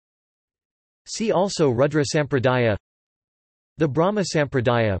See also Rudra Sampradaya. The Brahma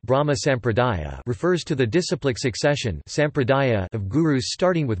Sampradaya refers to the disciplic succession sampradaya of gurus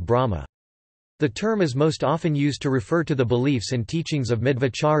starting with Brahma. The term is most often used to refer to the beliefs and teachings of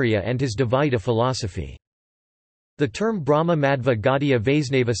Madhvacharya and his Dvaita philosophy. The term Brahma Madhva Gaudiya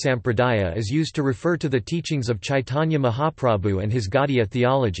Vaisnava Sampradaya is used to refer to the teachings of Chaitanya Mahaprabhu and his Gaudiya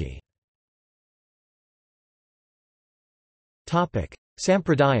theology.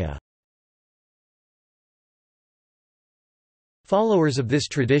 Sampradaya. Followers of this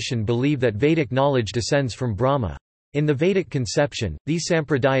tradition believe that Vedic knowledge descends from Brahma. In the Vedic conception, these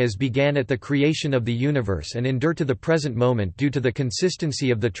sampradayas began at the creation of the universe and endure to the present moment due to the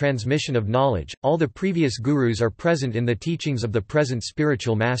consistency of the transmission of knowledge. All the previous gurus are present in the teachings of the present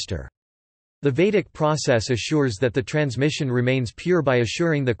spiritual master. The Vedic process assures that the transmission remains pure by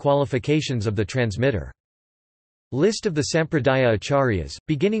assuring the qualifications of the transmitter. List of the Sampradaya Acharyas,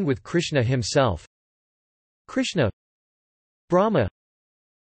 beginning with Krishna himself. Krishna, Brahma,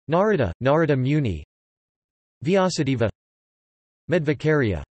 Narada Muni, Vyasadeva,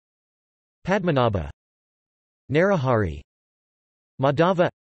 Madhvacharya, Padmanabha, Narahari, Madhava,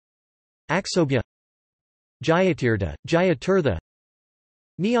 Aksobhya, Jayatirtha,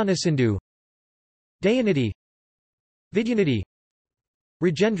 Jnanasindhu, Dayanidhi, Vidyanidhi,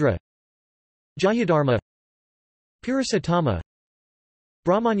 Rajendra, Jayadharma, Purushottama,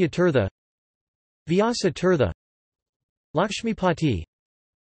 Brahmanyatirtha, Vyasatirtha, Lakshmipati,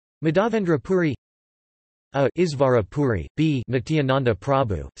 Madhavendra Puri, A. Isvara Puri, B. Nityananda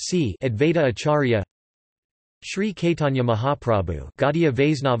Prabhu, C. Advaita Acharya, Sri Caitanya Mahaprabhu. Gaudiya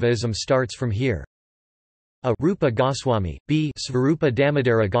Vaisnavaism starts from here. A. Rupa Goswami, B. Svarupa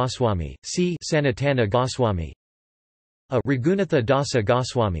Damodara Goswami, C. Sanatana Goswami, A. Raghunatha Dasa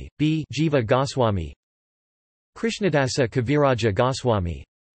Goswami, B. Jiva Goswami, Krishnadasa Kaviraja Goswami,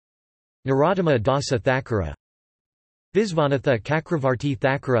 Narottama Dasa Thakura, Visvanatha Cakravarti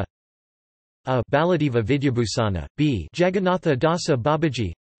Thakura, A. Baladeva Vidyabhusana, B. Jagannatha Dasa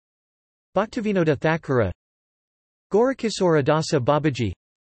Babaji, Bhaktivinoda Thakura, Gorakisora Dasa Babaji,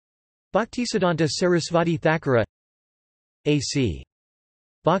 Bhaktisiddhanta Sarasvati Thakura, A.C.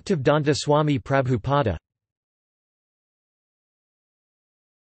 Bhaktivedanta Swami Prabhupada.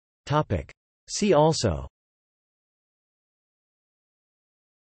 See also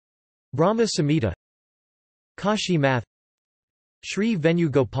Brahma Samhita, Kashi Math, Sri Venu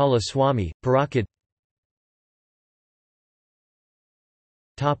Gopala Swami, Parakad.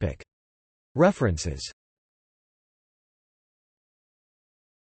 References